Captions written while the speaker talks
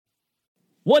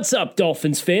What's up,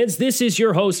 Dolphins fans? This is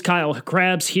your host, Kyle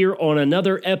Krabs, here on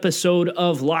another episode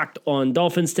of Locked on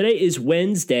Dolphins. Today is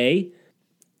Wednesday,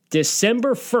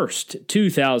 December 1st,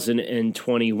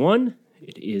 2021.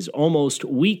 It is almost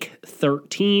week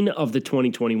 13 of the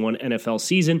 2021 NFL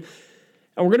season.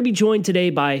 And we're going to be joined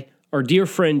today by our dear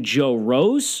friend Joe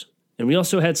Rose. And we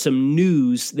also had some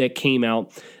news that came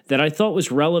out that I thought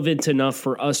was relevant enough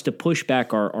for us to push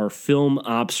back our film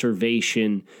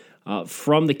observation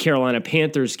from the Carolina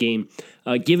Panthers game,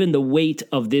 given the weight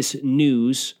of this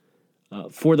news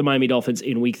for the Miami Dolphins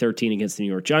in Week 13 against the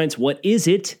New York Giants. What is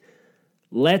it?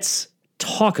 Let's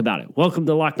talk about it. Welcome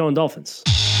to Locked on Dolphins.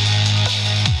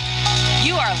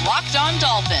 You are Locked on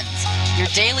Dolphins, your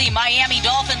daily Miami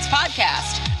Dolphins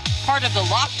podcast, part of the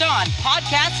Locked on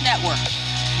Podcast Network,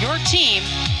 your team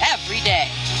every day.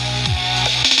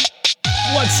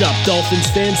 What's up, Dolphins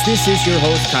fans? This is your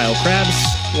host, Kyle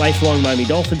Krabs, lifelong Miami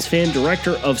Dolphins fan,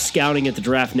 director of scouting at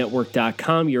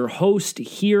thedraftnetwork.com, your host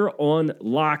here on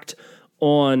Locked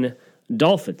on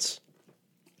Dolphins.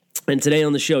 And today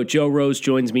on the show, Joe Rose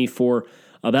joins me for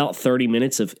about 30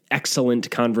 minutes of excellent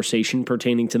conversation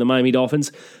pertaining to the Miami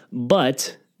Dolphins.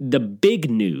 But the big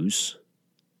news,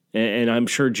 and I'm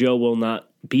sure Joe will not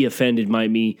be offended by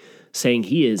me saying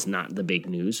he is not the big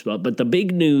news, but the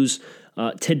big news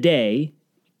today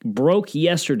broke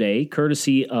yesterday,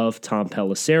 courtesy of Tom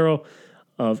Pelissero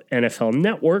of NFL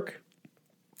Network,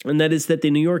 and that is that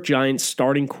the New York Giants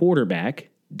starting quarterback,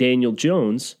 Daniel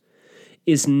Jones,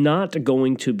 is not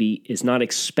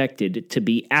expected to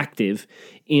be active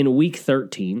in Week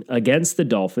 13 against the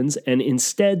Dolphins, and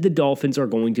instead the Dolphins are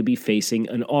going to be facing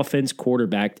an offense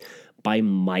quarterbacked by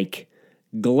Mike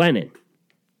Glennon.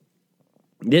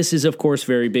 This is, of course,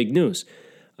 very big news.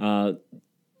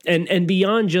 And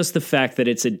beyond just the fact that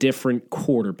it's a different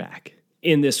quarterback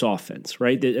in this offense,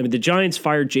 right? The Giants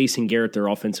fired Jason Garrett, their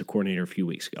offensive coordinator, a few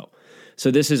weeks ago.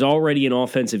 So this is already an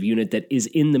offensive unit that is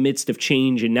in the midst of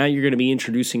change, and now you're going to be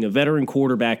introducing a veteran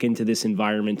quarterback into this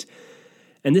environment.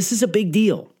 And this is a big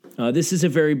deal. This is a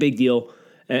very big deal,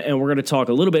 and we're going to talk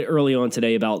a little bit early on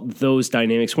today about those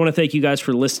dynamics. I want to thank you guys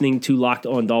for listening to Locked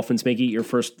on Dolphins, making it your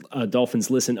first Dolphins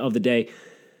listen of the day.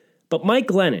 But Mike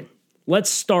Glennon,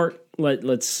 let's start.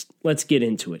 Let's get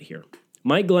into it here.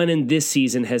 Mike Glennon this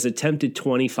season has attempted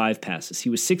 25 passes. He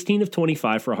was 16 of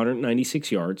 25 for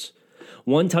 196 yards,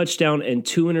 1 touchdown and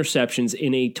 2 interceptions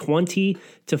in a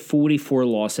 20-44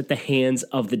 loss at the hands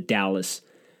of the Dallas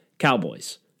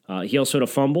Cowboys. He also had a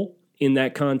fumble in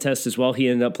that contest as well. He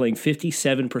ended up playing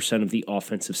 57% of the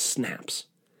offensive snaps.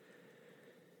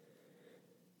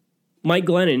 Mike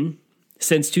Glennon,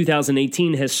 since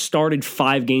 2018, has started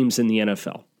 5 games in the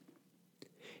NFL.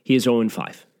 He is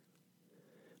 0-5.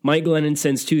 Mike Glennon,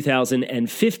 since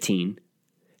 2015,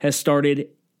 has started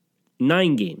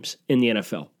 9 games in the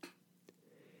NFL.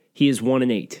 He is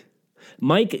 1-8.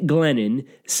 Mike Glennon,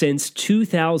 since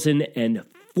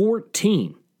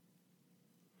 2014,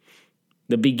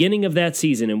 the beginning of that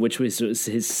season, in which was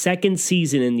his second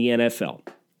season in the NFL,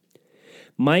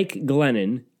 Mike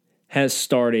Glennon has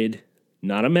started,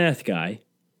 not a math guy,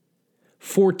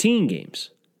 14 games.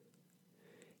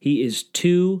 He is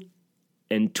 2-12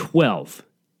 in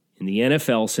the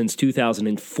NFL since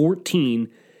 2014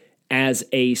 as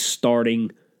a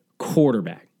starting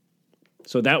quarterback.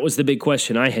 So that was the big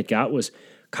question I had got was,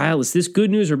 Kyle, is this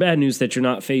good news or bad news that you're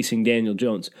not facing Daniel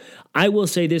Jones? I will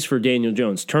say this for Daniel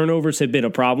Jones. Turnovers have been a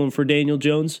problem for Daniel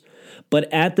Jones,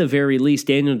 but at the very least,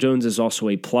 Daniel Jones is also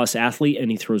a plus athlete,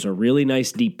 and he throws a really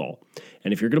nice deep ball.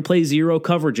 And if you're going to play zero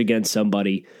coverage against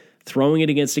somebody, throwing it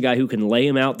against a guy who can lay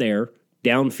him out there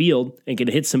downfield and can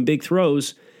hit some big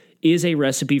throws is a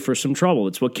recipe for some trouble.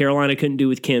 It's what Carolina couldn't do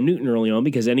with Cam Newton early on,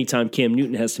 because anytime Cam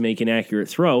Newton has to make an accurate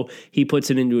throw, he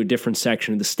puts it into a different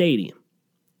section of the stadium.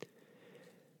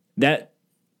 That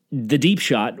the deep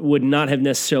shot would not have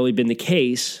necessarily been the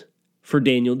case for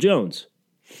Daniel Jones.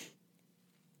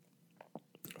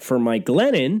 For Mike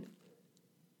Glennon,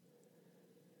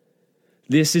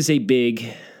 this is a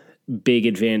big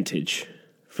advantage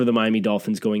for the Miami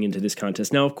Dolphins going into this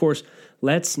contest. Now, of course,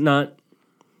 let's not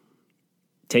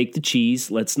take the cheese.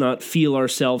 Let's not feel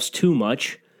ourselves too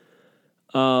much.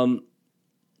 But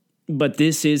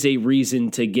this is a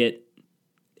reason to get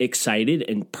excited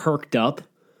and perked up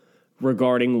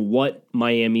regarding what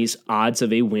Miami's odds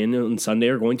of a win on Sunday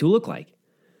are going to look like.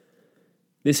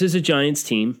 This is a Giants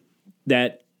team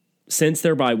that, since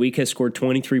their bye week, has scored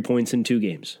 23 points in 2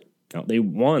 games. Now, they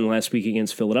won last week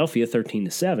against Philadelphia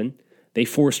 13-7. They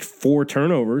forced 4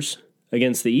 turnovers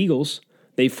against the Eagles.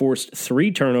 They forced 3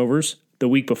 turnovers the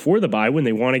week before the bye when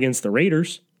they won against the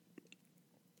Raiders.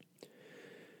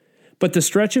 But the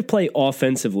stretch of play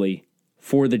offensively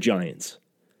for the Giants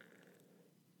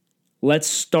Let's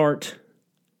start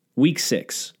week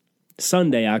 6,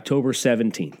 Sunday, October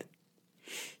 17th.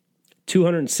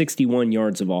 261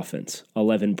 yards of offense,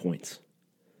 11 points.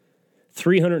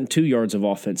 302 yards of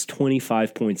offense,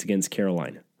 25 points against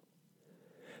Carolina.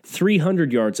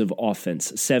 300 yards of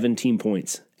offense, 17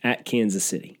 points at Kansas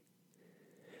City.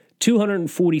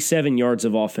 247 yards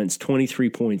of offense, 23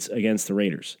 points against the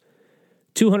Raiders.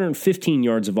 215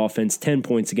 yards of offense, 10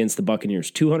 points against the Buccaneers.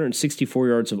 264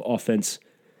 yards of offense,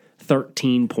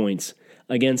 13 points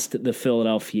against the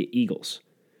Philadelphia Eagles.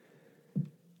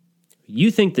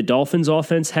 You think the Dolphins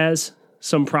offense has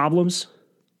some problems?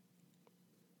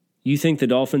 You think the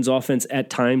Dolphins offense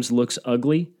at times looks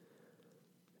ugly?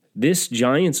 This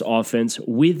Giants offense,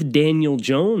 with Daniel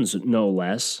Jones no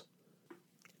less,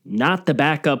 not the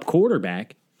backup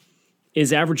quarterback,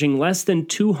 is averaging less than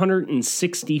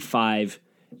 265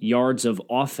 yards of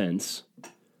offense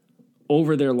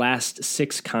over their last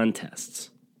 6 contests.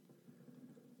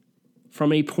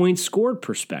 From a points scored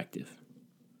perspective,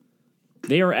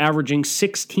 they are averaging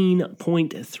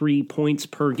 16.3 points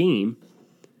per game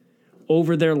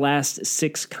over their last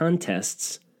 6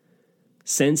 contests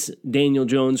since Daniel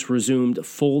Jones resumed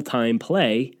full-time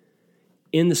play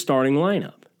in the starting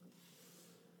lineup.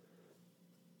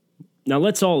 Now,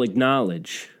 let's all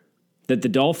acknowledge that the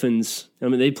Dolphins,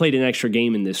 they played an extra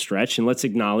game in this stretch, and let's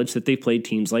acknowledge that they played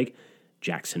teams like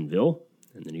Jacksonville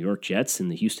and the New York Jets and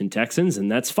the Houston Texans,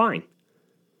 and that's fine.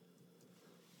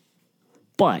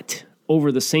 But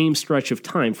over the same stretch of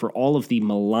time, for all of the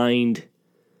maligned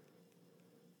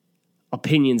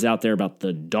opinions out there about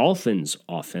the Dolphins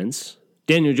offense,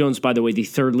 Daniel Jones, by the way, the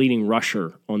 3rd leading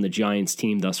rusher on the Giants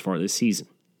team thus far this season,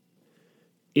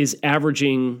 is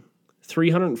averaging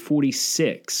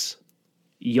 346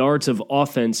 yards of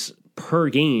offense per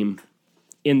game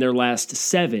in their last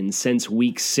 7 since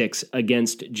week 6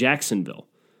 against Jacksonville.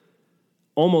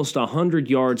 Almost 100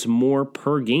 yards more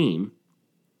per game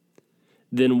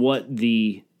than what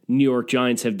the New York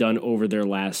Giants have done over their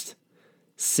last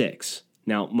 6.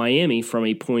 Now, Miami, from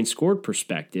a point scored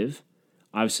perspective,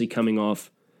 obviously coming off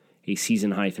a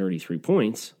season-high 33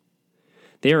 points,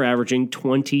 they are averaging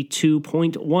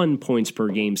 22.1 points per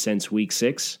game since week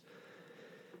 6.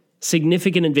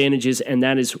 Significant advantages, and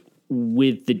that is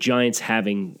with the Giants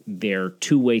having their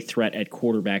two-way threat at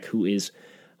quarterback, who is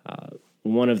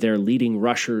one of their leading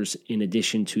rushers in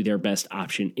addition to their best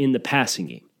option in the passing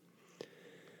game.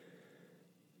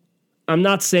 I'm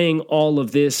not saying all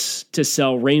of this to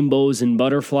sell rainbows and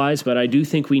butterflies, but I do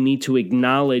think we need to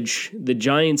acknowledge the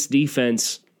Giants'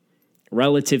 defense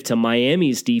relative to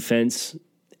Miami's defense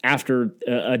after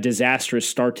a disastrous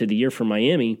start to the year for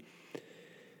Miami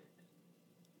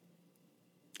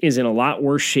is in a lot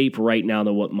worse shape right now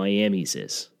than what Miami's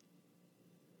is.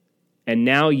 And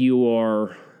now you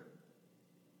are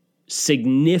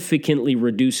significantly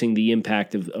reducing the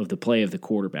impact of the play of the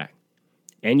quarterback.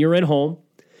 And you're at home.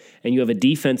 And you have a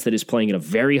defense that is playing at a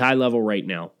very high level right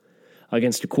now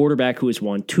against a quarterback who has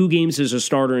won 2 games as a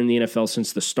starter in the NFL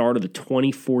since the start of the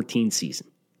 2014 season.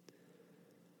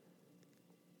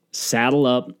 Saddle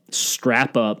up,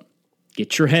 strap up,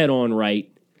 get your head on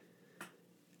right.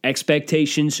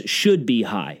 Expectations should be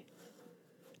high.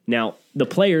 Now, the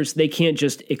players, they can't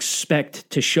just expect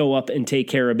to show up and take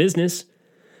care of business,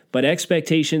 but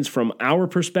expectations from our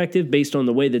perspective, based on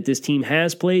the way that this team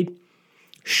has played,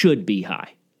 should be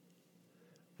high.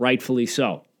 Rightfully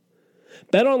so.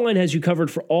 BetOnline has you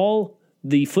covered for all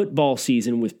the football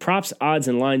season with props, odds,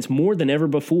 and lines more than ever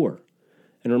before,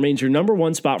 and remains your number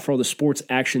one spot for all the sports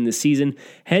action this season.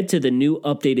 Head to the new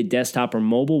updated desktop or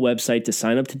mobile website to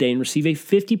sign up today and receive a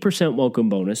 50% welcome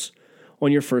bonus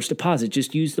on your first deposit.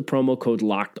 Just use the promo code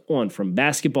LOCKEDON. From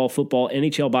basketball, football,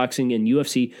 NHL, boxing, and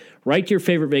UFC, right to your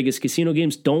favorite Vegas casino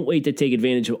games. Don't wait to take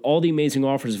advantage of all the amazing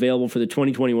offers available for the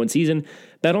 2021 season.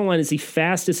 BetOnline is the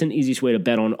fastest and easiest way to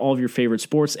bet on all of your favorite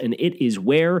sports, and it is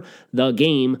where the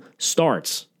game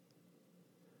starts.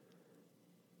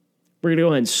 We're going to go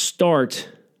ahead and start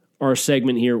our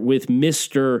segment here with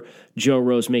Mr. Joe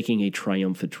Rose making a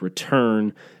triumphant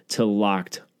return to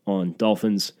Locked On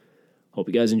Dolphins. Hope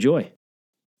you guys enjoy.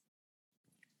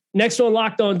 Next on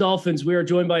Locked On Dolphins, we are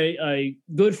joined by a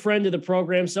good friend of the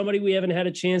program, somebody we haven't had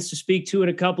a chance to speak to in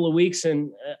a couple of weeks. And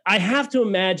I have to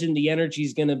imagine the energy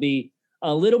is going to be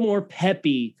a little more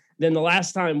peppy than the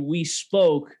last time we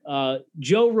spoke.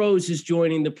 Joe Rose is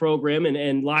joining the program,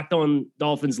 and Locked On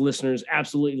Dolphins listeners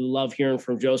absolutely love hearing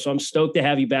from Joe. So I'm stoked to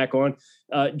have you back on.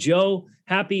 Joe,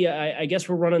 happy, I guess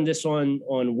we're running this on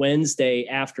Wednesday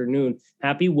afternoon.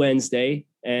 Happy Wednesday.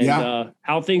 And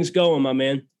how things going, my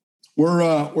man?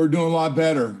 We're doing a lot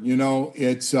better. You know,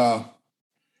 it's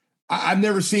I've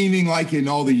never seen anything like it in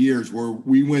all the years where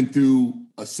we went through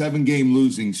a 7-game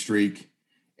losing streak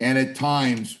and at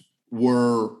times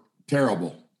were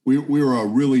terrible. We were a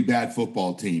really bad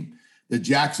football team. The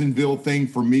Jacksonville thing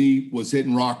for me was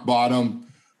hitting rock bottom,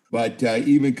 but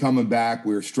even coming back,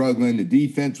 we were struggling. The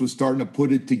defense was starting to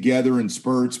put it together in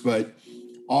spurts, but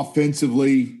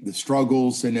offensively, the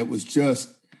struggles, and it was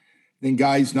just then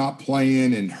guys not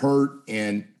playing and hurt,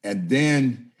 and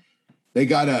then they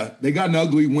got an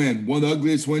ugly win, one of the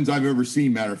ugliest wins I've ever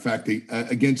seen. Matter of fact,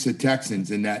 against the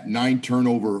Texans in that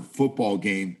 9-turnover football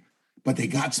game. But they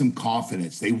got some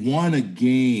confidence. They won a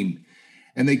game,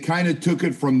 and they kind of took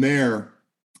it from there.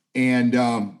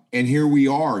 And here we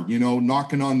are,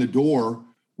 knocking on the door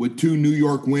with 2 New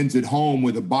York wins at home,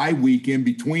 with a bye week in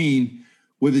between,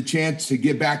 with a chance to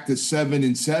get back to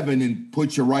 7-7 and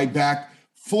put you right back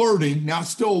flirting. Now,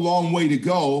 still a long way to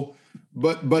go,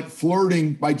 but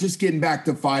flirting by just getting back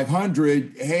to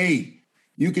 500. Hey,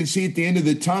 you can see at the end of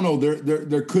the tunnel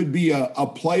there could be a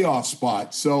playoff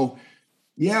spot. So.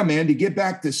 Yeah, man, to get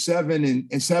back to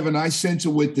 7-7, I sense it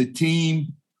with the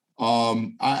team.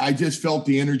 I just felt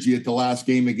the energy at the last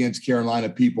game against Carolina,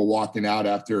 people walking out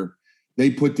after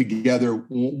they put together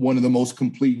one of the most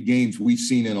complete games we've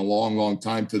seen in a long, long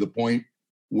time, to the point,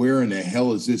 where in the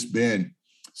hell has this been?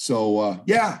 So,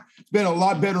 it's been a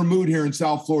lot better mood here in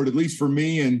South Florida, at least for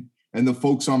me and the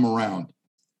folks I'm around.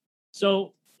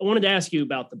 So I wanted to ask you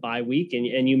about the bye week,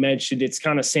 and you mentioned it's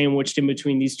kind of sandwiched in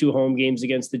between these 2 home games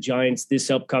against the Giants this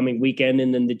upcoming weekend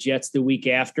and then the Jets the week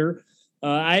after.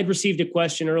 I had received a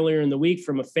question earlier in the week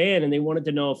from a fan, and they wanted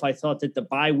to know if I thought that the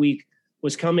bye week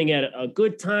was coming at a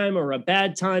good time or a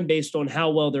bad time based on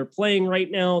how well they're playing right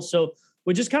now. So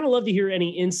would just kind of love to hear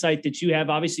any insight that you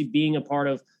have, obviously being a part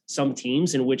of some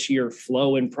teams in which your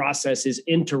flow and process is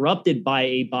interrupted by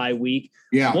a bye week.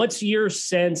 Yeah. What's your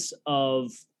sense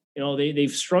of,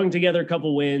 they've strung together a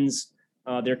couple wins.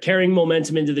 They're carrying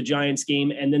momentum into the Giants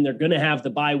game, and then they're going to have the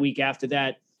bye week after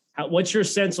that. What's your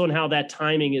sense on how that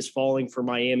timing is falling for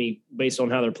Miami based on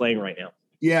how they're playing right now?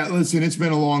 Yeah, listen, it's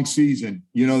been a long season.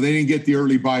 They didn't get the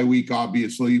early bye week,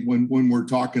 obviously, when we're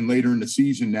talking later in the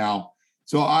season now.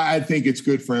 So I think it's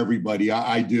good for everybody.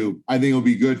 I do. I think it'll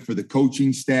be good for the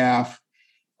coaching staff.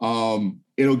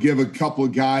 It'll give a couple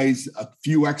of guys a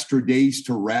few extra days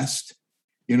to rest.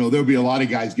 There'll be a lot of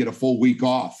guys get a full week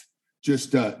off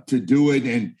just to do it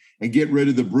and get rid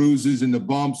of the bruises and the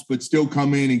bumps, but still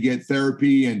come in and get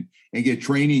therapy and get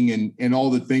training and all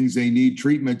the things they need,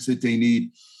 treatments that they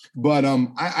need. But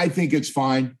I think it's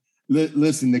fine.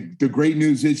 Listen, the great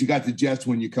news is you got the Jets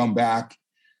when you come back.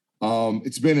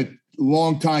 It's been a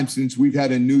long time since we've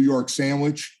had a New York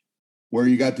sandwich where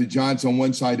you got the Giants on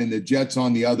one side and the Jets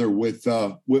on the other with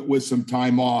some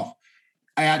time off.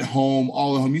 At home,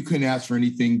 all at home. You couldn't ask for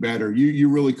anything better. You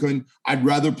really couldn't. I'd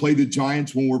rather play the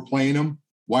Giants when we're playing them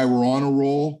while we're on a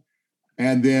roll.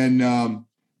 And then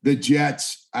the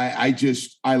Jets, I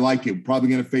like it. Probably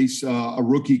going to face a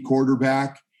rookie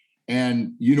quarterback.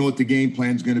 And you know what the game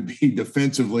plan is going to be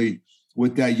defensively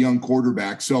with that young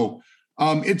quarterback. So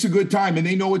it's a good time. And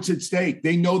they know it's at stake.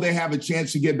 They know they have a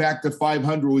chance to get back to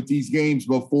 500 with these games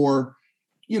before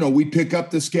we pick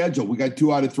up the schedule. We got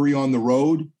 2 out of 3 on the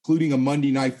road, including a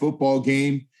Monday night football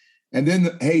game. And then,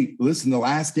 the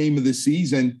last game of the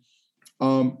season,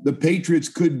 the Patriots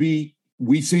could be,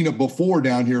 we've seen it before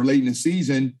down here late in the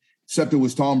season, except it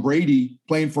was Tom Brady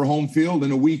playing for home field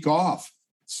and a week off.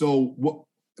 So,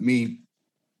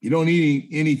 you don't need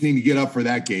anything to get up for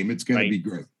that game. It's going to be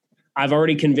great. I've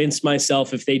already convinced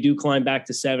myself if they do climb back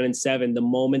to 7-7, the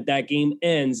moment that game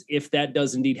ends, if that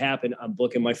does indeed happen, I'm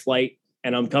booking my flight.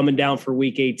 And I'm coming down for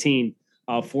week 18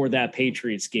 for that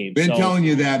Patriots game. Been telling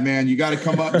you that, man. You got to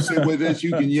come up and sit with us. You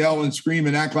can yell and scream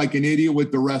and act like an idiot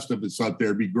with the rest of us up there.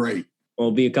 It'd be great. Well,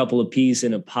 it'll be a couple of peas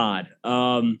in a pod.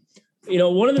 One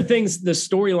of the things, the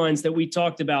storylines that we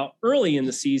talked about early in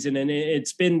the season, and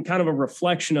it's been kind of a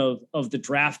reflection of the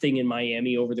drafting in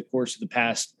Miami over the course of the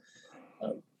past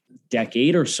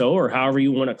decade or so, or however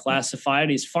you want to classify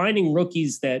it, is finding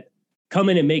rookies that come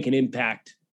in and make an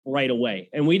impact right away.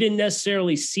 And we didn't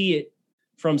necessarily see it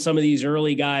from some of these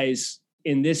early guys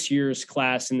in this year's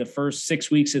class in the first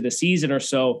 6 weeks of the season or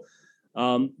so.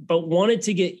 But wanted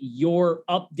to get your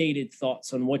updated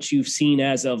thoughts on what you've seen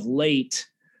as of late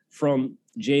from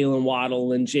Jalen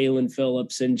Waddle and Jalen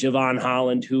Phillips and Javon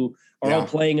Holland, who are all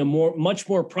playing a much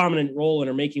more prominent role and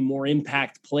are making more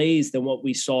impact plays than what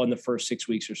we saw in the first 6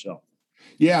 weeks or so.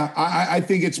 Yeah, I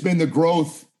think it's been the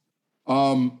growth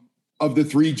of the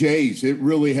 3 J's. It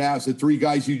really has. The 3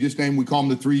 guys you just named, we call them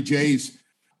the 3 J's.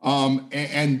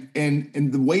 And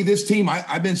the way this team,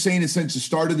 I've been saying it since the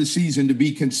start of the season, to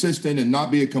be consistent and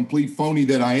not be a complete phony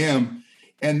that I am.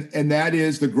 And that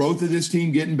is the growth of this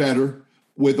team getting better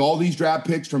with all these draft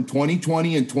picks from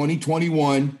 2020 and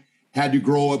 2021 had to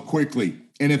grow up quickly.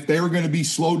 And if they were going to be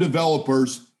slow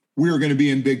developers, we were going to be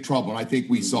in big trouble. And I think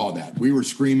we saw that. We were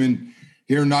screaming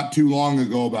here not too long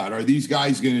ago about, are these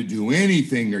guys going to do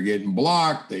anything? They're getting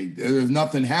blocked. There's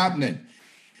nothing happening.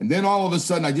 And then all of a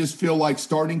sudden, I just feel like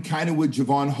starting kind of with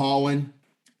Javon Holland,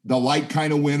 the light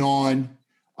kind of went on.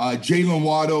 Jalen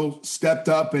Waddle stepped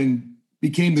up and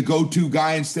became the go-to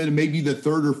guy instead of maybe the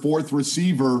third or fourth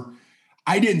receiver.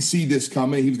 I didn't see this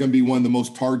coming. He was going to be one of the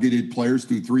most targeted players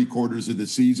through 3/4 of the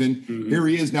season. Mm-hmm. Here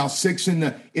he is now, 6 in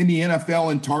the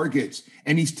NFL in targets,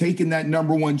 and he's taken that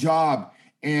number one job.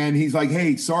 And he's like,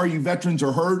 hey, sorry, you veterans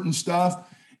are hurt and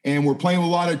stuff, and we're playing with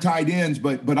a lot of tight ends,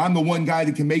 but I'm the one guy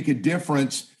that can make a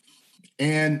difference.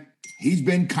 And he's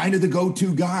been kind of the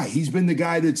go-to guy. He's been the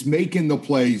guy that's making the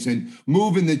plays and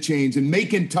moving the chains and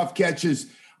making tough catches.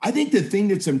 I think the thing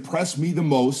that's impressed me the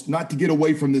most, not to get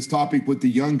away from this topic with the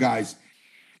young guys,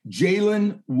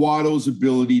 Jalen Waddle's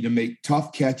ability to make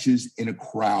tough catches in a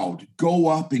crowd, go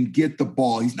up and get the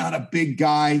ball. He's not a big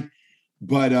guy,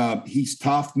 but he's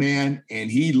tough, man. And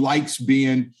he likes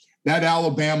being that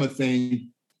Alabama thing.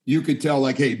 You could tell,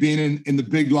 like, hey, being in the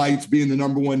big lights, being the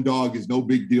number one dog is no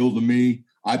big deal to me.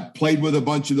 I've played with a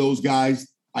bunch of those guys.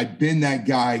 I've been that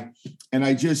guy. And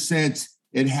I just sense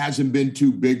it hasn't been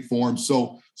too big for him.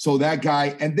 So that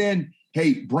guy. And then,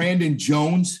 hey, Brandon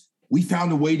Jones, we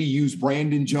found a way to use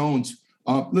Brandon Jones.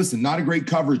 Listen, not a great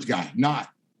coverage guy, but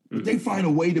they find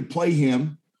a way to play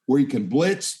him where he can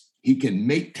blitz, he can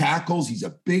make tackles. He's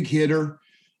a big hitter.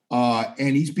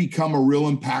 And he's become a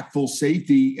real impactful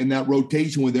safety in that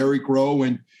rotation with Eric Rowe,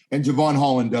 and Javon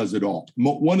Holland does it all.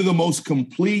 One of the most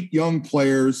complete young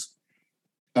players,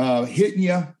 hitting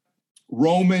you,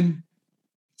 roaming,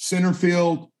 center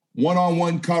field,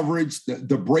 one-on-one coverage,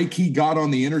 the break he got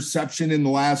on the interception in the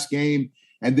last game,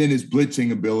 and then his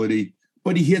blitzing ability.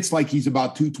 But he hits like he's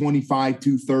about 225,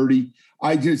 230.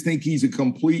 I just think he's a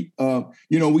complete,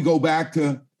 we go back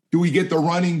to, do we get the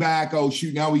running back? Oh,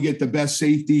 shoot, now we get the best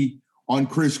safety on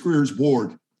Chris Greer's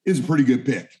board. Is a pretty good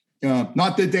pick.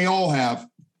 Not that they all have,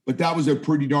 but that was a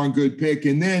pretty darn good pick.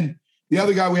 And then the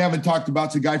other guy we haven't talked about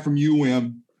is a guy from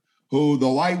UM who the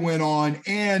light went on,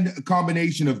 and a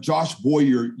combination of Josh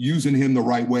Boyer using him the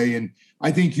right way. And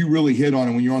I think you really hit on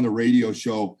it when you're on the radio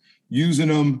show, using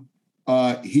him.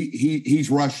 He's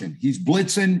rushing. He's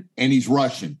blitzing and he's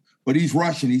rushing. But he's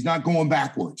rushing. He's not going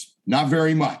backwards. Not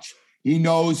very much. He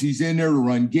knows he's in there to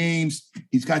run games.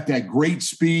 He's got that great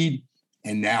speed,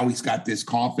 and now he's got this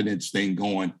confidence thing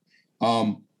going.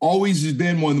 Always has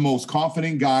been one of the most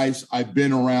confident guys I've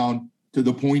been around, to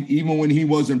the point, even when he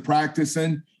wasn't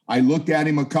practicing, I looked at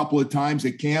him a couple of times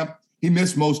at camp. He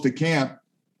missed most of camp,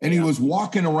 and he was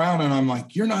walking around, and I'm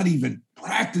like, you're not even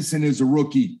practicing as a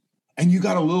rookie, and you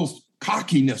got a little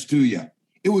cockiness to you.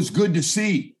 It was good to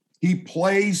see. He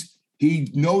plays.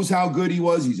 He knows how good he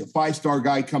was. He's a 5-star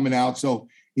guy coming out. So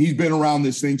he's been around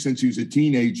this thing since he was a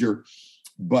teenager,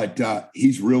 but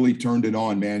he's really turned it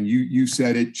on, man. You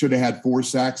said it. Should have had 4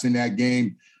 sacks in that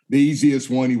game. The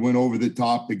easiest one, he went over the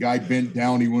top. The guy bent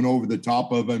down. He went over the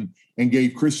top of him and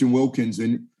gave Christian Wilkins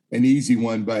an easy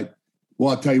one. But, well,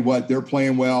 I'll tell you what, they're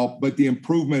playing well. But the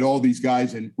improvement, all these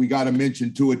guys, and we got to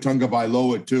mention Tua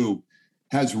Tagovailoa too,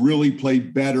 has really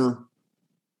played better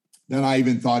than I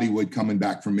even thought he would coming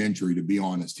back from injury, to be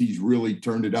honest. He's really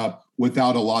turned it up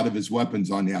without a lot of his weapons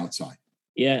on the outside.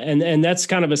 Yeah, and that's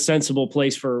kind of a sensible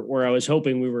place for where I was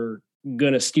hoping we were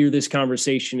going to steer this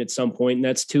conversation at some point, and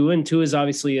that's Tua. And Tua is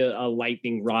obviously a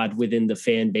lightning rod within the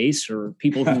fan base, or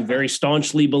people who very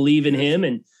staunchly believe in him,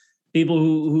 and people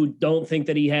who don't think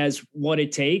that he has what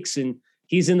it takes. And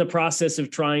he's in the process of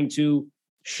trying to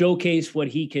showcase what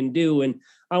he can do. And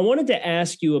I wanted to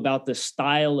ask you about the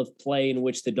style of play in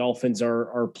which the Dolphins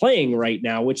are playing right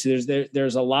now, which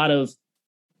there's a lot of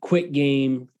quick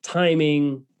game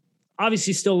timing,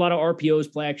 obviously still a lot of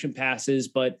RPOs, play action passes,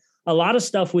 but a lot of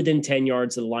stuff within 10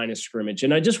 yards of the line of scrimmage.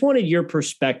 And I just wanted your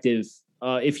perspective,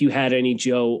 if you had any,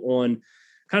 Joe, on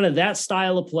kind of that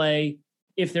style of play,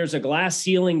 if there's a glass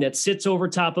ceiling that sits over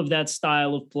top of that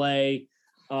style of play,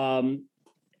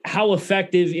 how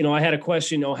effective, I had a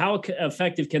question, how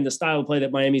effective can the style of play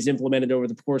that Miami's implemented over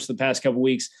the course of the past couple of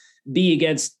weeks be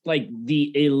against like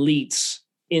the elites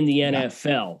in the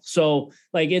NFL? So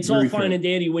like, it's very all fine and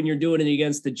dandy when you're doing it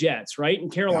against the Jets, right?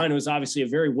 And Carolina was obviously a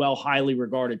very highly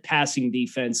regarded passing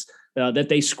defense that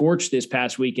they scorched this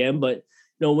past weekend. But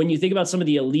when you think about some of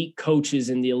the elite coaches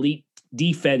and the elite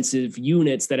defensive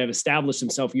units that have established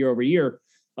themselves year over year,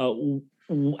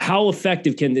 How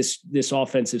effective can this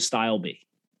offensive style be?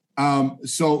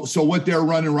 So what they're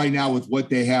running right now with what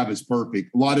they have is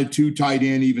perfect. A lot of 2 tight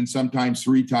end, even sometimes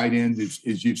 3 tight ends,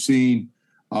 as you've seen.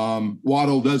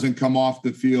 Waddle doesn't come off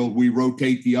the field. We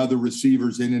rotate the other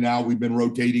receivers in and out. We've been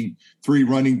rotating 3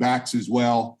 running backs as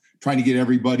well, trying to get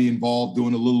everybody involved,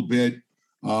 doing a little bit.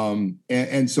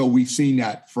 And so we've seen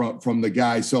that from the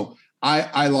guys. So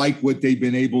I like what they've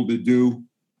been able to do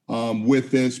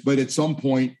with this. But at some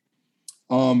point,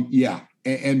 yeah.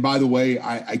 And by the way,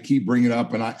 I keep bringing it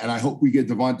up, and I hope we get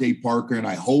Devontae Parker, and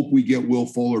I hope we get Will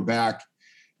Fuller back,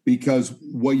 because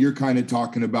what you're kind of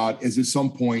talking about is at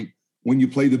some point when you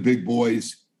play the big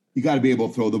boys, you got to be able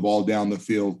to throw the ball down the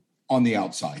field on the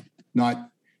outside,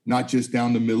 not just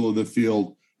down the middle of the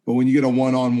field. But when you get a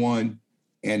one-on-one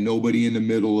and nobody in the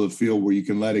middle of the field where you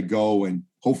can let it go, and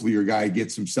hopefully your guy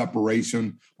gets some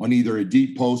separation on either a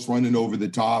deep post running over the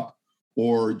top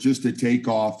or just a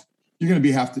takeoff, you're going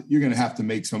to have to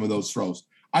make some of those throws.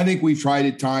 I think we've tried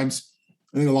at times.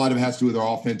 I think a lot of it has to do with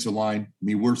our offensive line. I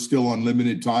mean, we're still on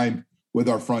limited time with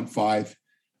our front 5.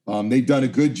 They've done a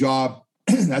good job.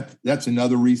 That's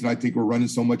another reason I think we're running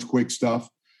so much quick stuff.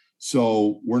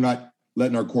 So we're not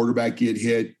letting our quarterback get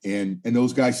hit. And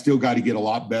those guys still got to get a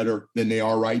lot better than they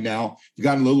are right now. They've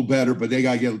gotten a little better, but they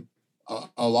got to get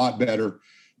a lot better.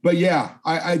 But yeah,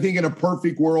 I think in a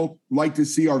perfect world, like to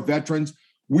see our veterans.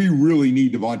 We really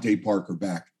need Devontae Parker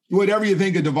back. Whatever you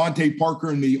think of Devontae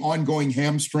Parker and the ongoing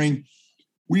hamstring,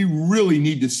 we really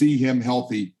need to see him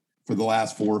healthy for the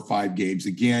last 4 or 5 games.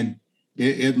 Again,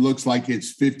 it looks like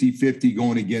it's 50-50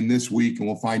 going again this week, and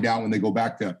we'll find out when they go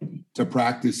back to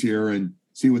practice here and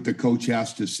see what the coach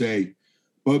has to say.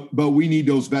 But we need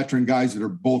those veteran guys that are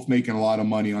both making a lot of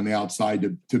money on the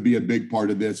outside to be a big part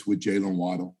of this with Jalen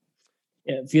Waddle.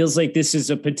 Yeah, it feels like this is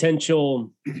a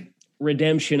potential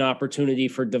redemption opportunity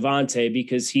for Devontae,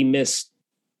 because he missed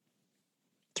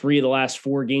 3 of the last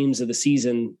 4 games of the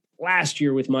season last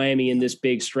year with Miami in this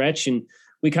big stretch. And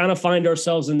we kind of find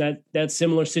ourselves in that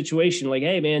similar situation. Like,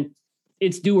 hey man,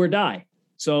 it's do or die.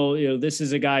 So, this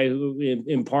is a guy who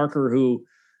in Parker who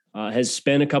has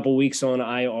spent a couple weeks on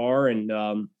IR,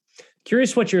 and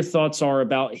curious what your thoughts are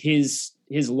about his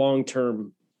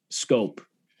long-term scope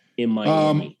in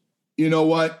Miami. You know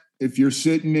what? If you're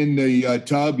sitting in the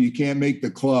tub, you can't make the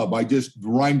club. I just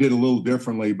rhymed it a little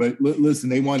differently. But listen,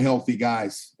 they want healthy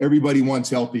guys. Everybody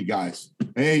wants healthy guys.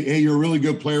 Hey, you're a really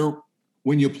good player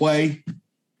when you play,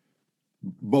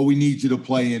 but we need you to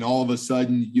play. And all of a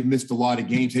sudden, you missed a lot of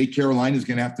games. Hey, Carolina's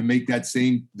going to have to make that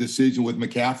same decision with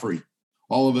McCaffrey.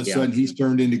 All of a sudden, he's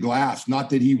turned into glass.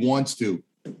 Not that he wants to.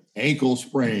 Ankle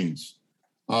sprains,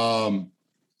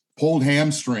 pulled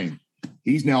hamstring.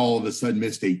 He's now all of a sudden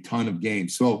missed a ton of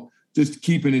games. So just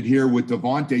keeping it here with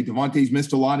Devontae. Devontae's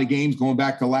missed a lot of games going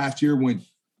back to last year when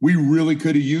we really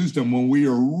could have used him, when we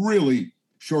were really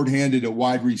shorthanded at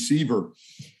wide receiver.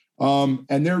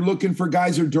 And they're looking for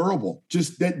guys that are durable,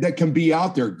 just that can be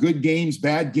out there. Good games,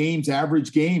 bad games,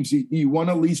 average games. You want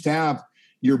to at least have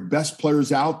your best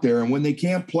players out there. And when they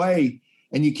can't play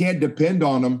and you can't depend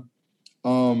on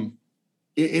them,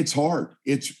 it's hard.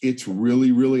 It's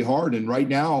really, really hard. And right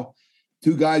now,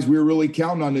 2 guys we were really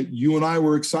counting on that you and I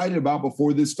were excited about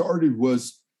before this started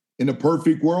was, in a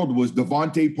perfect world, was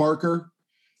Devontae Parker,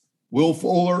 Will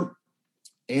Fuller,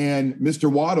 and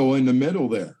Mr. Waddle in the middle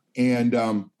there. And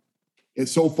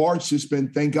so far it's just been,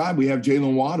 thank God we have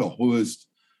Jalen Waddle, who has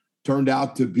turned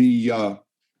out to be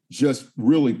just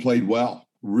really played well,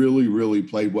 really, really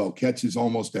played well, catches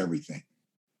almost everything.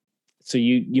 So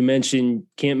you mentioned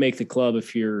can't make the club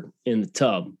if you're in the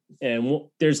tub. And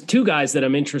there's 2 guys that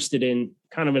I'm interested in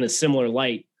kind of in a similar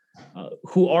light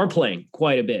who are playing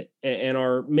quite a bit and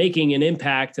are making an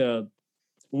impact,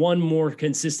 one more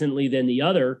consistently than the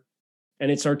other.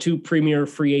 And it's our 2 premier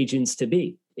free agents to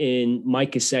be in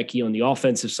Mike Gesicki on the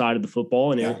offensive side of the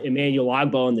football and Emmanuel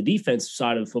Ogbah on the defensive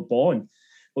side of the football. And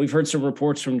we've heard some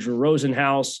reports from Drew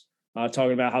Rosenhaus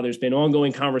talking about how there's been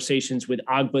ongoing conversations with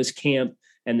Ogbah's camp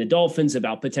and the Dolphins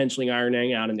about potentially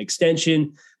ironing out an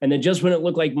extension. And then just when it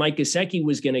looked like Mike Gesicki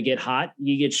was going to get hot,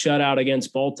 he gets shut out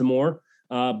against Baltimore,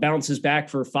 bounces back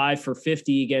for 5 for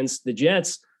 50 against the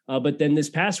Jets. But then this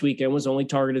past weekend was only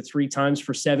targeted 3 times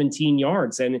for 17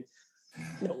 yards. And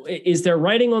is there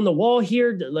writing on the wall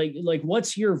here? Like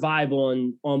what's your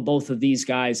vibe on both of these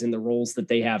guys and the roles that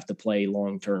they have to play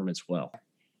long-term as well?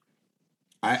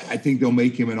 I think they'll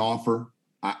make him an offer.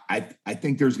 I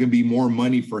think there's going to be more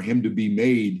money for him to be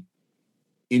made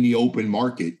in the open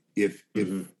market if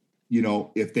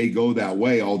they go that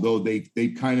way. Although they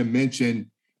kind of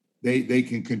mentioned they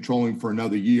can control him for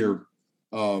another year.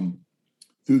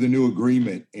 through the new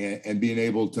agreement and being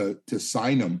able to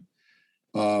sign him.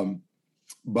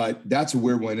 But that's a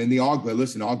weird one. And the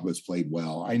Ogba's played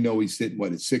well. I know he's sitting,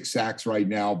 at 6 sacks right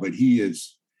now, but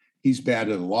he's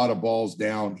batted a lot of balls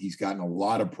down. He's gotten a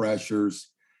lot of pressures.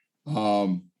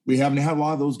 We haven't had a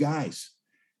lot of those guys,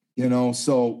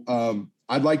 so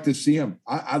I'd like to see him.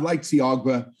 I'd like to see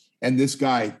Ogba and this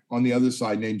guy on the other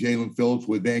side named Jalen Phillips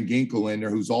with Van Ginkel in there,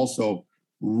 who's also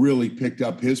really picked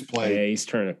up his play. Yeah, he's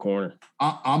turning a corner.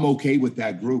 I'm okay with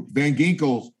that group. Van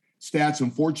Ginkel's stats,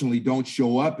 unfortunately, don't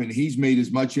show up, and he's made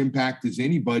as much impact as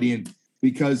anybody. And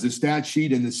because the stat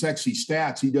sheet and the sexy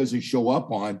stats he doesn't show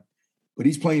up on, but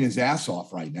he's playing his ass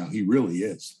off right now. He really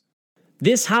is.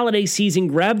 This holiday season,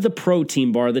 grab the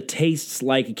protein bar that tastes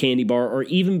like a candy bar or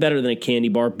even better than a candy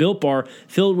bar. Built Bar,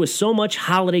 filled with so much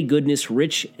holiday goodness,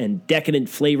 rich and decadent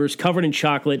flavors, covered in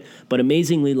chocolate, but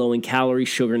amazingly low in calories,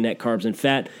 sugar, net carbs, and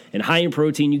fat, and high in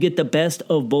protein. You get the best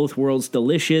of both worlds,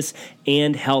 delicious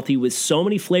and healthy. With so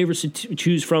many flavors to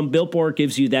choose from, Built Bar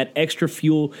gives you that extra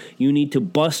fuel you need to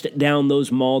bust down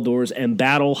those mall doors and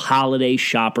battle holiday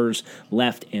shoppers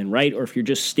left and right. Or if you're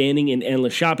just standing in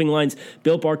endless shopping lines,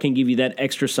 Built Bar can give you that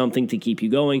extra something to keep you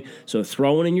going. So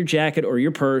throw it in your jacket or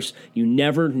your purse. You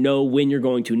never know when you're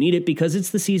going to need it because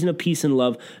it's the season of peace and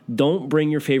love. Don't bring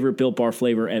your favorite Built Bar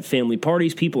flavor at family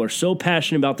parties. People are so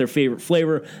passionate about their favorite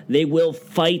flavor, they will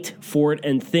fight for it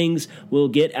and things will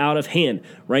get out of hand.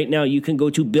 Right now, you can go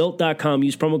to Built.com,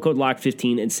 use promo code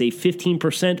LOCK15 and save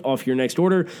 15% off your next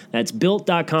order. That's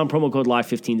Built.com, promo code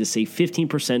LOCK15 to save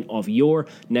 15% off your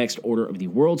next order of the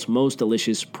world's most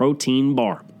delicious protein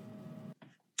bar.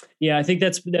 Yeah, I think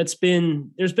there's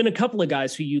been a couple of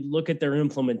guys who you look at their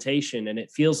implementation and it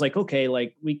feels like, okay,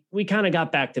 like we kind of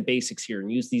got back to basics here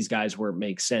and use these guys where it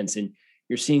makes sense. And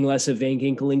you're seeing less of Van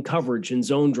Ginkel in coverage and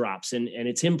zone drops and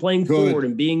it's him playing forward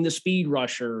and being the speed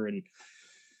rusher. And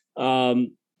I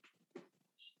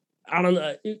don't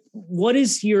know.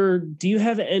 Do you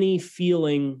have any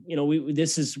feeling,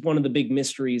 this is one of the big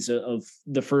mysteries of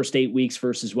the first 8 weeks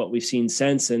versus what we've seen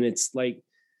since. And it's like,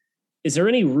 is there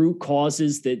any root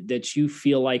causes that you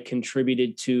feel like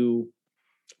contributed to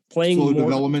playing slow more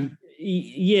development?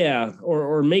 Yeah,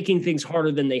 or making things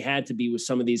harder than they had to be with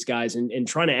some of these guys and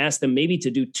trying to ask them maybe to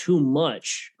do too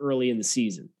much early in the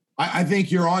season? I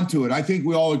think you're onto it. I think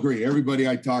we all agree. Everybody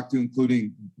I talk to,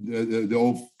 including the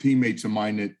old teammates of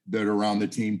mine that are around the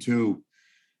team too,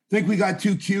 I think we got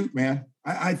too cute, man.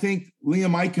 I think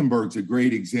Liam Eichenberg's a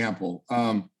great example.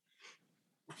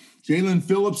 Jalen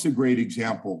Phillips a great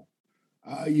example.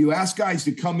 You ask guys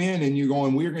to come in and you're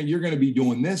going, you're going to be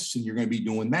doing this and you're going to be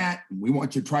doing that. And we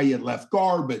want you to try you at left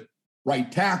guard, but right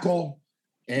tackle.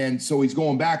 And so he's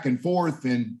going back and forth.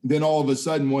 And then all of a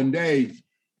sudden one day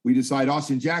we decide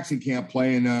Austin Jackson can't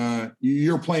play and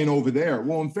you're playing over there.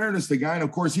 Well, in fairness, the guy, and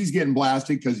of course he's getting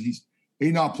blasted because he's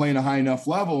not playing a high enough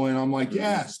level. And I'm like,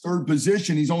 yes, third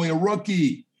position. He's only a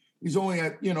rookie. He's only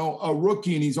a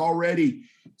rookie and he's already.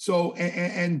 So,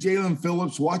 and Jalen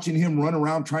Phillips, watching him run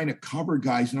around trying to cover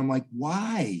guys. And I'm like,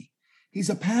 why? He's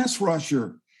a pass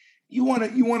rusher. You want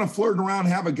to flirt around,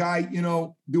 have a guy,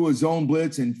 do a zone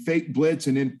blitz and fake blitz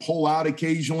and then pull out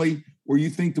occasionally where you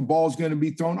think the ball is going to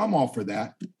be thrown. I'm all for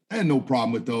that. I had no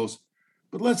problem with those.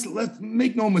 But let's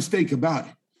make no mistake about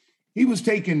it. He was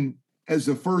taken as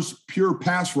the first pure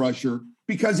pass rusher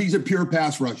because he's a pure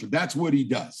pass rusher. That's what he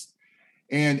does.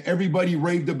 And everybody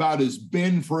raved about his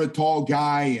bend for a tall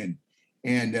guy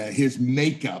and his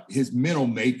makeup, his mental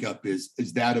makeup is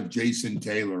that of Jason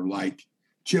Taylor, like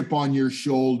chip on your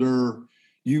shoulder.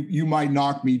 You might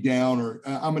knock me down or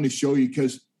I'm going to show you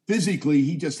because physically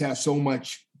he just has so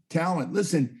much talent.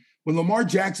 Listen, when Lamar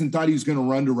Jackson thought he was going to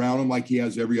run around him like he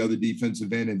has every other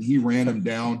defensive end and he ran him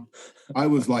down, I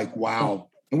was like, wow.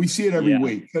 And we see it every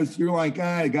week because you're like,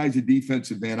 the guy's a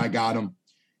defensive end. I got him.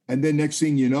 And then next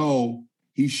thing you know,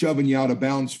 he's shoving you out of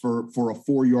bounds for a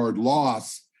 4-yard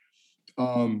loss.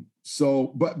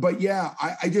 But yeah,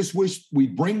 I just wish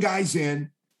we'd bring guys in,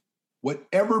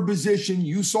 whatever position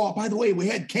you saw. By the way, we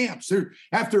had camps there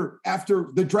after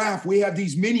the draft. We have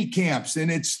these mini camps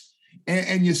and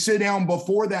you sit down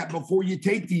before you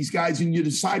take these guys and you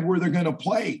decide where they're going to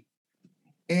play.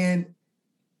 And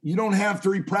you don't have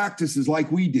 3 practices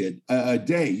like we did a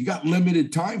day. You got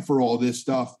limited time for all this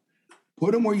stuff.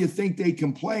 Put them where you think they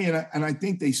can play. And I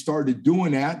think they started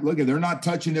doing that. Look, they're not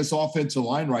touching this offensive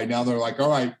line right now. They're like, all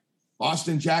right,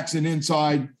 Austin Jackson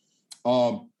inside,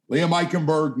 Liam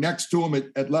Eichenberg next to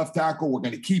him at left tackle. We're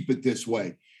going to keep it this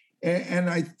way. And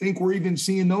I think we're even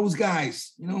seeing those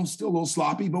guys, still a little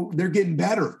sloppy, but they're getting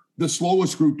better. The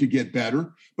slowest group to get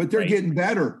better, but they're getting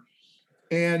better.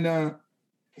 And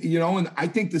And I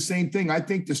think the same thing. I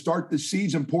think to start the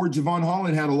season, poor Javon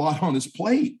Holland had a lot on his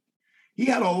plate. He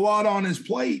had a lot on his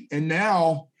plate. And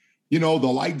now, the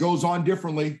light goes on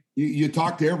differently. You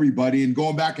talk to everybody, and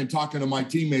going back and talking to my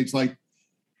teammates like,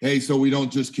 hey, so we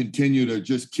don't just continue to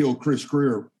just kill Chris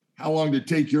Greer. How long did it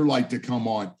take your light to come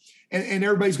on? And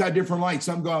everybody's got different lights.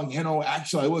 Some going,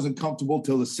 actually I wasn't comfortable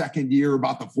till the second year,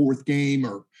 about the fourth game.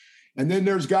 And then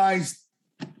there's guys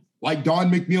like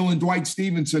Don McNeil and Dwight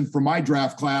Stevenson from my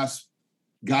draft class,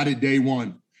 got it day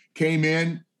one, came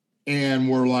in and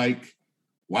were like,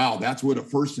 wow, that's what a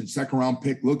first and second round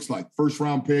pick looks like. First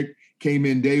round pick came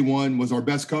in day one, was our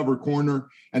best cover corner,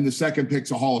 and the second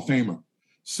pick's a Hall of Famer.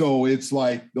 So it's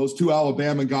like those two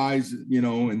Alabama guys,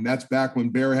 and that's back when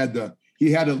Bear had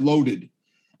it loaded.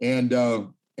 And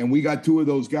we got two of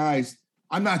those guys.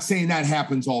 I'm not saying that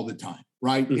happens all the time,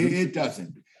 right? Mm-hmm. It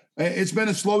doesn't. It's been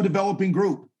a slow developing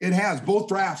group. It has. Both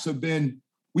drafts have been,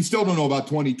 we still don't know about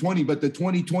 2020, but the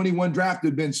 2021 draft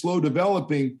had been slow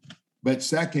developing. But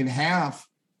second half,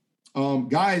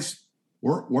 guys,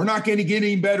 we're not going to get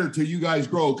any better till you guys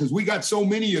grow, because we got so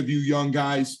many of you young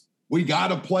guys. We got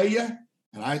to play you.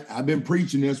 And I've been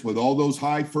preaching this with all those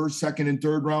high first, second, and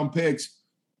third round picks.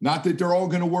 Not that they're all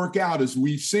going to work out as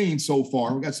we've seen so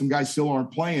far. We got some guys still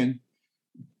aren't playing,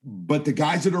 but the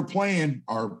guys that are playing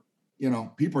are,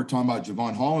 people are talking about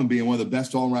Javon Holland being one of the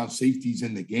best all-around safeties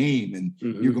in the game. And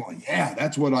you're going, yeah,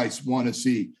 that's what I want to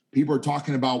see. People are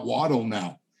talking about Waddle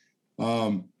now.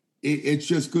 It's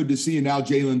just good to see. And now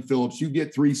Jalen Phillips, you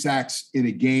get 3 sacks in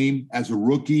a game as a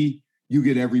rookie, you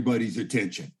get everybody's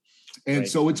attention. And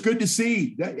so it's good to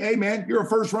see that, hey, man, you're a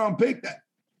first-round pick. That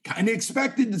kind of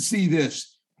expected to see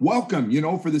this. Welcome,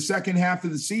 for the second half of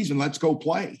the season. Let's go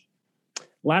play.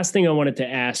 Last thing I wanted to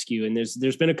ask you, and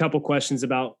there's been a couple questions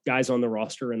about guys on the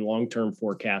roster and long-term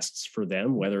forecasts for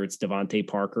them, whether it's Devontae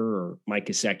Parker or Mike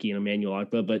Gesicki and Emmanuel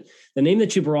Ogbah. But the name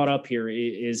that you brought up here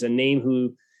is a name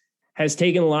who has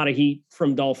taken a lot of heat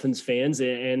from Dolphins fans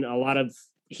and a lot of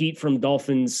heat from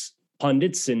Dolphins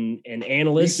pundits and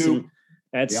analysts. And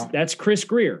that's Chris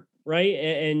Greer, right?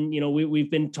 And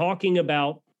we've been talking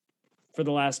about, for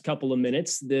the last couple of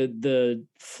minutes, the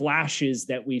flashes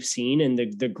that we've seen and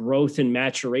the growth and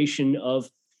maturation of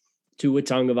Tua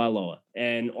Tagovailoa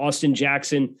and Austin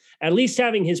Jackson, at least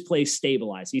having his play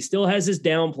stabilized. He still has his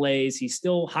down plays. He's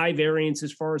still high variance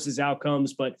as far as his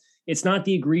outcomes, but it's not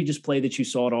the egregious play that you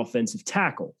saw at offensive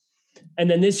tackle.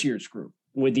 And then this year's group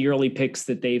with the early picks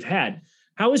that they've had.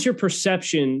 How has your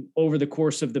perception over the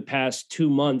course of the past 2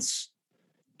 months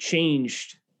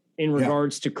changed in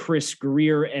regards to Chris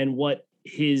Greer and what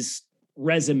his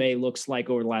resume looks like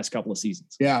over the last couple of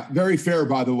seasons? Yeah, very fair,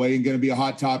 by the way, and going to be a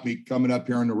hot topic coming up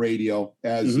here on the radio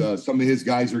as some of his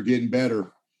guys are getting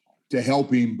better to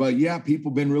help him. But yeah,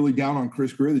 people have been really down on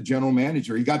Chris Greer, the general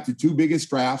manager. He got the 2 biggest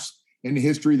drafts in the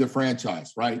history of the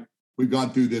franchise, right? We've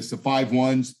gone through this, the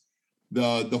 5-1s,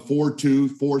 the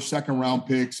 4-2, 4 second-round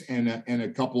picks, and a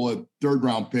couple of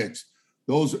third-round picks.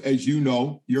 Those, as you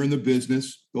know, you're in the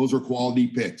business. Those are quality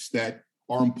picks that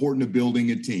are important to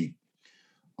building a team.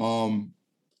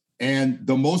 And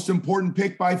the most important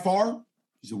pick by far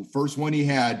is the first one he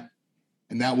had,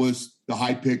 and that was the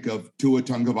high pick of Tua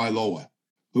Tagovailoa,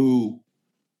 who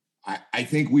I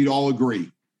think we'd all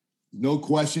agree, no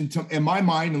question, in my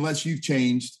mind, unless you've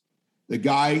changed, the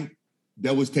guy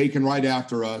that was taken right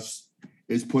after us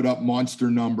has put up monster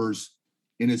numbers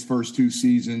in his first 2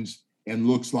 seasons and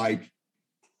looks like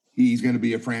he's going to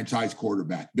be a franchise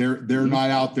quarterback. They're not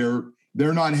out there.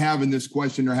 They're not having this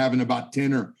question. They're having about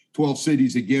 10 or 12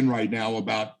 cities again right now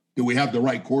about, do we have the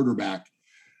right quarterback?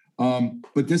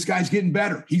 But this guy's getting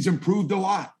better. He's improved a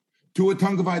lot. Tua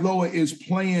Tagovailoa is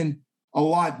playing a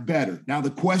lot better. Now, the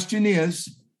question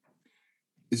is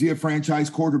he a franchise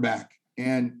quarterback?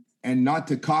 And not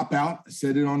to cop out, I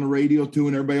said it on the radio too,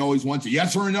 and everybody always wants a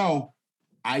yes or a no.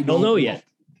 I don't know yet.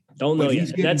 Don't know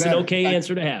yet. That's better. An okay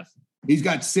answer to have. He's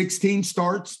got 16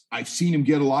 starts. I've seen him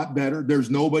get a lot better. There's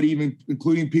nobody, even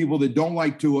including people that don't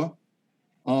like Tua,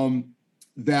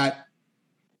 that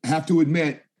have to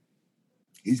admit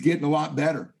he's getting a lot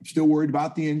better. I'm still worried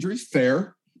about the injuries.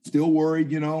 Fair. Still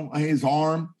worried, his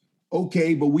arm.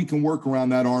 Okay, but we can work around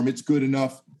that arm. It's good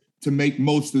enough to make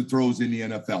most of the throws in the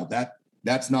NFL.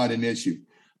 That's not an issue.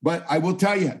 But I will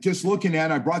tell you, just looking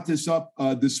at it, I brought this up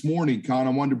this morning, Con.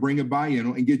 I wanted to bring it by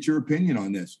you and get your opinion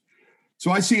on this. So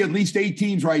I see at least 8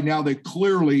 teams right now that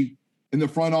clearly in the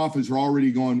front office are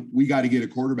already going, we got to get a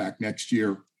quarterback next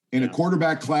year. In a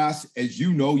quarterback class, as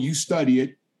you know, you study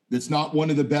it, that's not one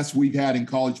of the best we've had in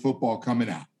college football coming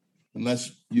out,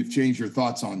 unless you've changed your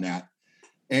thoughts on that.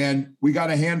 And we got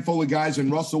a handful of guys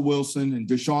in Russell Wilson and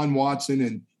Deshaun Watson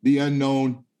and the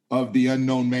unknown of the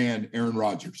unknown man, Aaron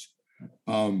Rodgers.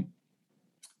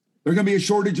 There's going to be a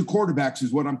shortage of quarterbacks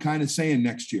is what I'm kind of saying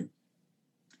next year.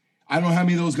 I don't know how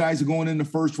many of those guys are going in the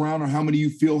first round or how many you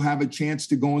feel have a chance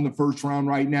to go in the first round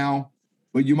right now,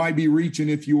 but you might be reaching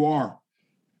if you are.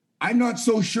 I'm not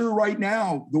so sure right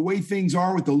now, the way things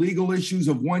are with the legal issues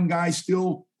of one guy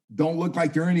still don't look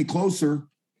like they're any closer.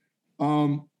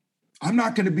 I'm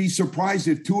not going to be surprised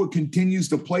if Tua continues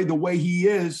to play the way he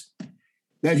is,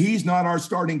 that he's not our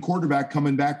starting quarterback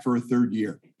coming back for a third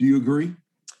year. Do you agree?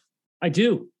 I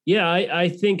do. Yeah, I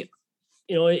think,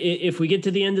 if we get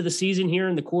to the end of the season here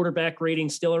and the quarterback rating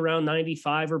still around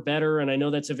 95 or better, and I know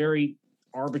that's a very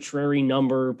arbitrary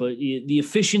number, but the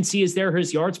efficiency is there.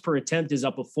 His yards per attempt is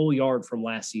up a full yard from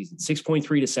last season, 6.3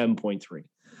 to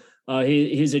 7.3.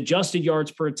 His adjusted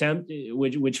yards per attempt,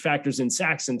 which factors in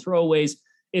sacks and throwaways,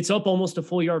 it's up almost a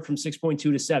full yard from 6.2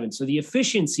 to 7. So the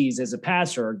efficiencies as a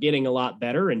passer are getting a lot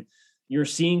better, and you're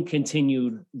seeing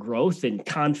continued growth and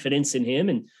confidence in him.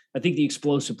 And I think the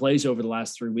explosive plays over the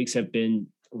last 3 weeks have been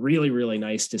really, really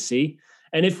nice to see.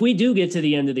 And if we do get to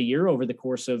the end of the year over the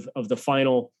course of the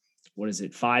final,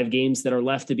 5 games that are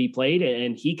left to be played,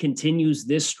 and he continues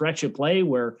this stretch of play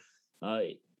where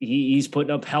he's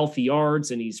putting up healthy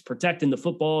yards and he's protecting the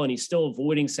football and he's still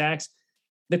avoiding sacks,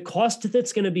 the cost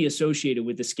that's going to be associated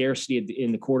with the scarcity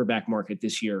in the quarterback market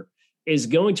this year is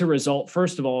going to result,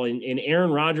 first of all, in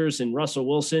Aaron Rodgers and Russell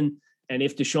Wilson. And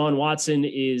if Deshaun Watson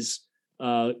is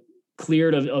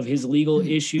cleared of his legal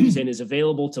issues and is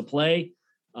available to play,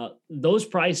 those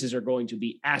prices are going to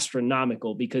be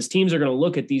astronomical because teams are going to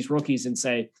look at these rookies and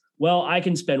say, well, I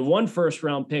can spend 1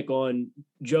 first-round pick on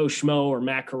Joe Schmo or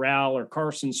Matt Corral or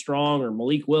Carson Strong or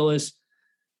Malik Willis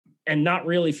and not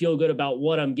really feel good about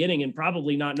what I'm getting and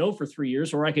probably not know for 3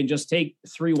 years, or I can just take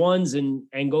 3 ones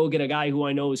and go get a guy who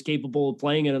I know is capable of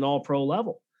playing at an all-pro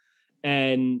level.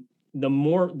 And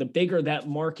the bigger that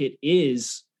market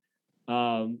is,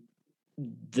 the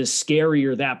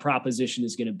scarier that proposition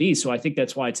is going to be. So I think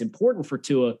that's why it's important for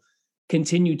Tua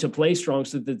continue to play strong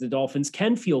so that the Dolphins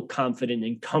can feel confident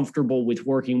and comfortable with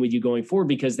working with you going forward,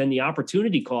 because then the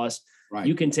opportunity cost, right,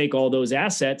 you can take all those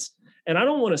assets. And I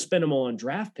don't want to spend them all on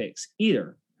draft picks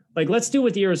either. Like, let's do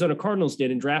what the Arizona Cardinals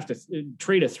did and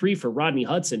trade a 3 for Rodney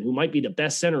Hudson, who might be the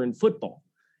best center in football,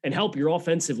 and help your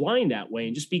offensive line that way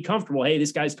and just be comfortable. Hey,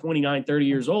 this guy's 29, 30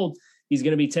 years old. He's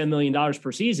going to be $10 million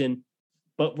per season,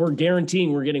 but we're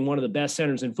guaranteeing we're getting one of the best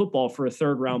centers in football for a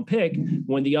 3rd-round pick,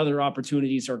 when the other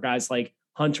opportunities are guys like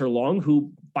Hunter Long,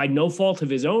 who by no fault of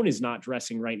his own is not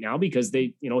dressing right now because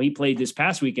he played this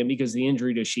past weekend because of the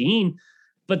injury to Shaheen.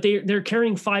 But they're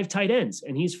carrying 5 tight ends,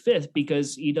 and he's 5th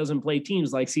because he doesn't play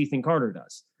teams like Ethan Carter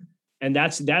does. And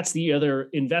that's the other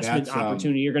investment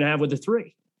opportunity you're going to have with the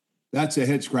 3. That's a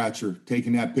head scratcher,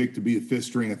 taking that pick to be a 5th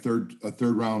string, a third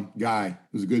round guy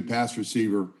who's a good pass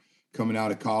receiver coming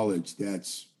out of college.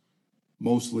 That's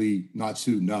mostly not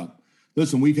suiting up.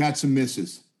 Listen, we've had some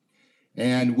misses,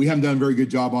 and we haven't done a very good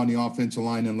job on the offensive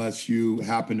line unless you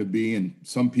happen to be, and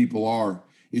some people are.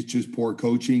 It's just poor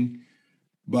coaching.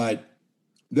 But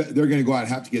they're going to go out and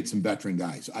have to get some veteran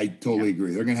guys. I totally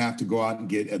agree. They're going to have to go out and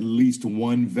get at least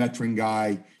 1 veteran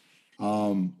guy.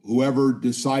 Whoever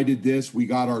decided this, we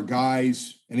got our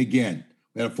guys. And again,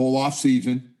 we had a full off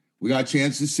season. We got a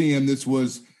chance to see him. This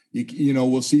was,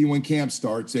 we'll see you when camp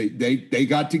starts. They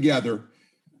got together.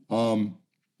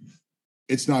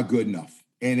 It's not good enough.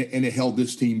 And it held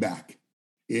this team back.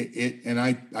 And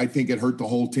I think it hurt the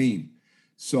whole team.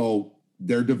 So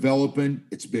they're developing.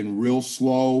 It's been real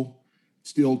slow.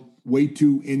 Still way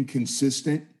too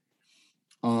inconsistent.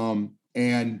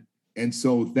 And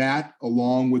so that,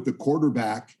 along with the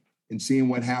quarterback and seeing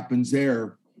what happens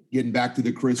there, getting back to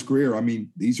the Chris Greer, I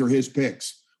mean, these are his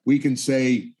picks. We can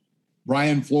say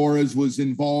Brian Flores was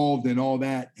involved and all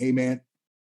that. Hey, man,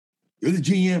 you're the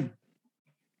GM.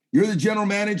 You're the general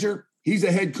manager. He's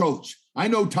a head coach. I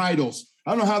know titles.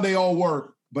 I don't know how they all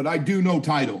work, but I do know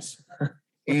titles.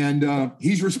 And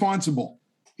he's responsible.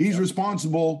 He's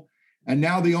responsible. And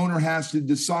now the owner has to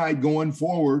decide going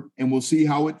forward, and we'll see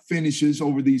how it finishes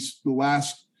over the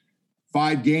last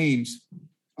 5 games.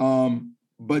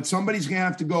 But somebody's going to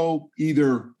have to go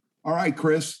either, all right,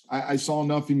 Chris, I saw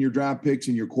enough in your draft picks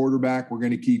and your quarterback. We're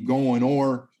going to keep going,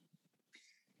 or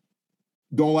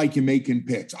don't like you making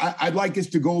picks. I'd like us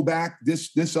to go back.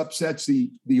 This upsets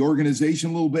the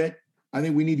organization a little bit. I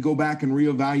think we need to go back and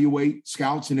reevaluate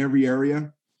scouts in every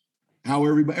area. How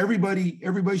everybody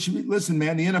should be. Listen,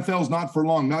 man, the NFL is not for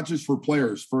long, not just for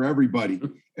players, for everybody.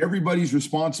 Everybody's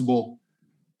responsible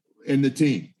in the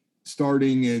team,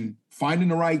 starting in finding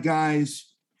the right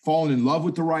guys, falling in love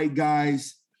with the right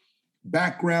guys,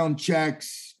 background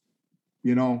checks,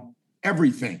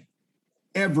 everything,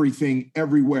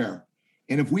 everywhere.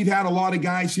 And if we've had a lot of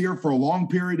guys here for a long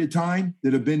period of time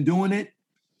that have been doing it,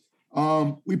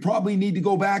 we probably need to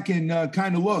go back and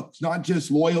kind of look. It's not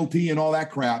just loyalty and all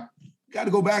that crap. Got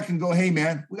to go back and go, hey,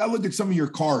 man, we got to look at some of your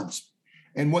cards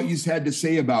and what you had to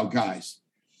say about guys.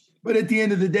 But at the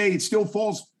end of the day, it still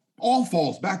falls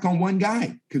back on one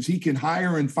guy because he can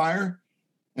hire and fire,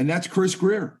 and that's Chris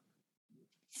Grier.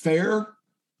 Fair?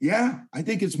 Yeah, I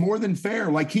think it's more than fair.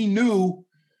 Like he knew,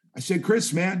 I said,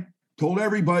 Chris, man, told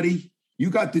everybody, you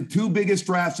got the 2 biggest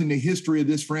drafts in the history of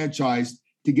this franchise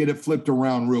to get it flipped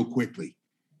around real quickly.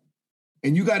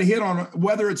 And you got to hit on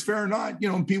whether it's fair or not.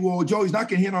 You know, people, well, Joey's not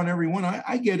going to hit on everyone.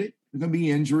 I get it. There's going to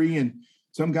be injury and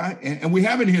some guy. And we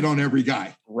haven't hit on every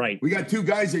guy. Right. We got 2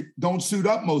 guys that don't suit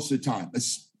up most of the time.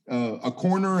 A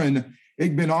corner and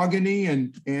Igbenogany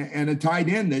and a tight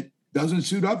end that doesn't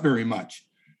suit up very much.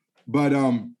 But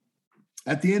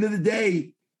at the end of the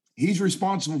day, he's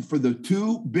responsible for the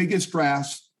 2 biggest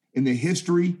drafts in the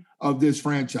history of this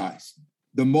franchise.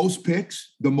 The most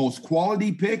picks, the most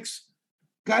quality picks,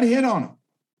 got to hit on them.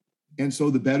 And so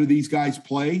the better these guys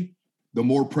play, the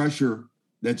more pressure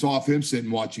that's off him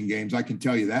sitting watching games. I can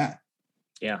tell you that.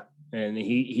 Yeah. And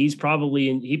he probably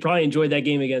enjoyed that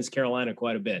game against Carolina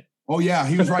quite a bit. Oh yeah.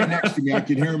 He was right next to me. I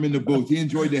could hear him in the booth. He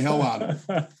enjoyed the hell out of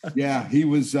it. Yeah. He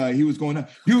was going up.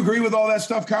 Do you agree with all that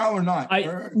stuff, Kyle, or not?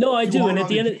 I do. And at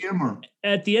the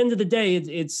end of the day,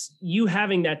 it's you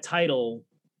having that title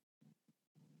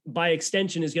by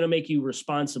extension is going to make you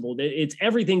responsible.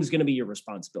 Everything's going to be your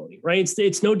responsibility, right?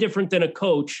 It's no different than a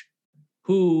coach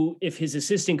who, if his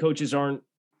assistant coaches aren't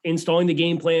installing the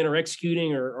game plan or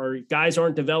executing or guys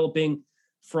aren't developing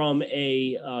from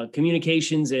a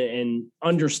communications and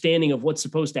understanding of what's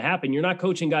supposed to happen, you're not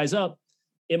coaching guys up.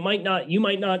 You might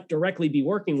not directly be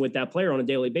working with that player on a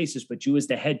daily basis, but you as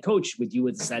the head coach with you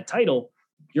as that title,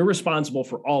 you're responsible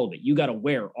for all of it. You got to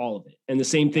wear all of it. And the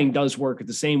same thing does work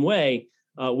the same way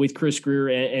with Chris Grier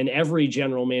and every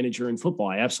general manager in football.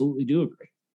 I absolutely do agree.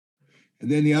 And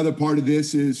then the other part of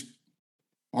this is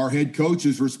our head coach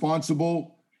is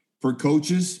responsible for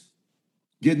coaches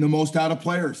getting the most out of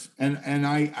players. And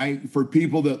I for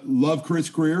people that love Chris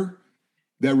Grier,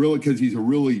 that really, because he's a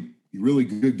really, really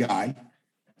good guy.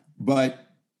 But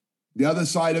the other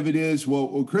side of it is,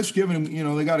 well, Chris giving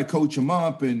him, they got to coach him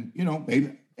up and,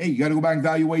 maybe, hey, you got to go back and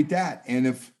evaluate that. And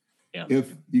if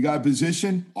you got a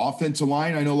position, offensive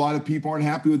line, I know a lot of people aren't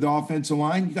happy with the offensive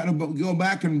line. You got to go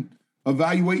back and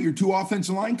evaluate your 2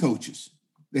 offensive line coaches,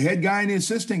 the head guy and the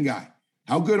assistant guy.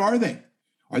 How good are they?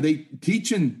 Are they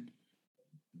teaching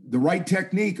the right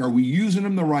technique? Are we using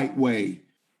them the right way?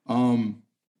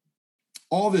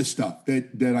 All this stuff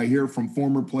that I hear from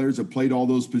former players that played all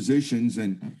those positions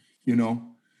and,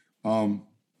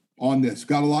 on this.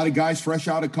 Got a lot of guys fresh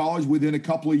out of college within a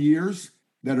couple of years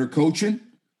that are coaching.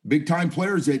 Big time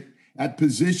players at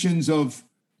positions of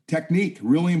technique,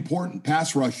 really important,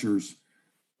 pass rushers,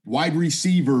 wide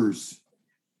receivers.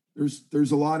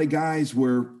 There's a lot of guys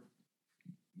where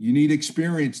you need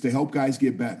experience to help guys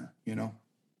get better,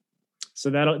 So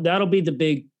that'll be the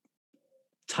big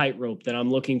tightrope that I'm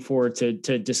looking forward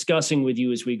to discussing with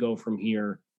you as we go from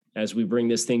here, as we bring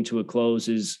this thing to a close,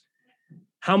 is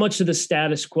how much of the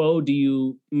status quo do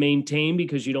you maintain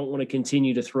because you don't want to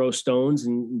continue to throw stones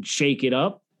and shake it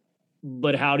up?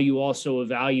 But how do you also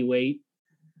evaluate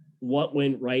what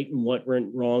went right and what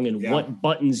went wrong and what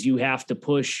buttons you have to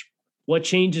push? What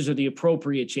changes are the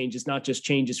appropriate changes, not just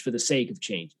changes for the sake of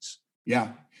changes?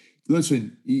 Yeah.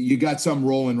 Listen, you got something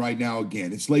rolling right now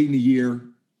again. It's late in the year.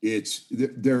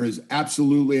 There is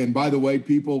absolutely, and by the way,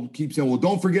 people keep saying, well,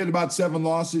 don't forget about 7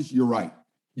 losses. You're right.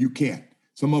 You can't.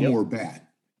 Some of them were bad.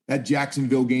 That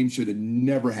Jacksonville game should have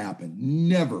never happened.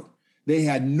 Never. They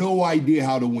had no idea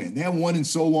how to win. They haven't won in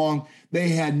so long. They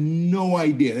had no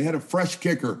idea. They had a fresh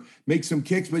kicker make some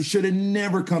kicks, but it should have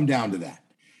never come down to that.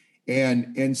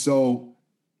 And so,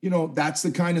 that's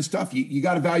the kind of stuff you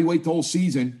got to evaluate the whole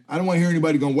season. I don't want to hear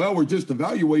anybody going, well, we're just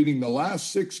evaluating the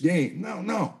last 6 games.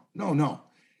 No.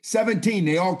 17,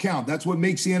 they all count. That's what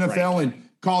makes the NFL and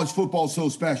college football so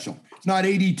special. It's not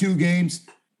 82 games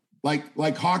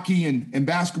like hockey and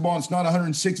basketball. It's not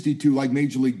 162 like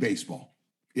Major League Baseball.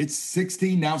 It's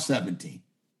 16, now 17.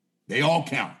 They all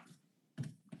count.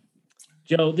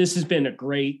 Joe, this has been a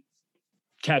great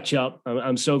catch up.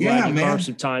 I'm so glad you carved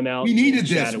some time out. We needed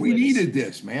this. We needed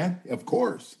this, man. Of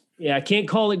course. Yeah, I can't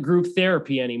call it group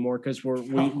therapy anymore because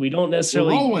we don't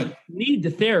necessarily need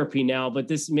the therapy now, but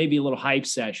this may be a little hype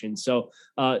session. So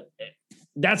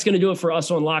that's going to do it for us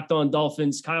on Locked On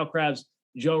Dolphins. Kyle Krabs,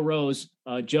 Joe Rose.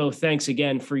 Joe, thanks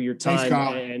again for your time. Thanks,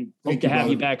 Kyle. And hope to have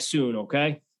you back soon,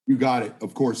 okay? You got it.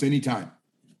 Of course, anytime.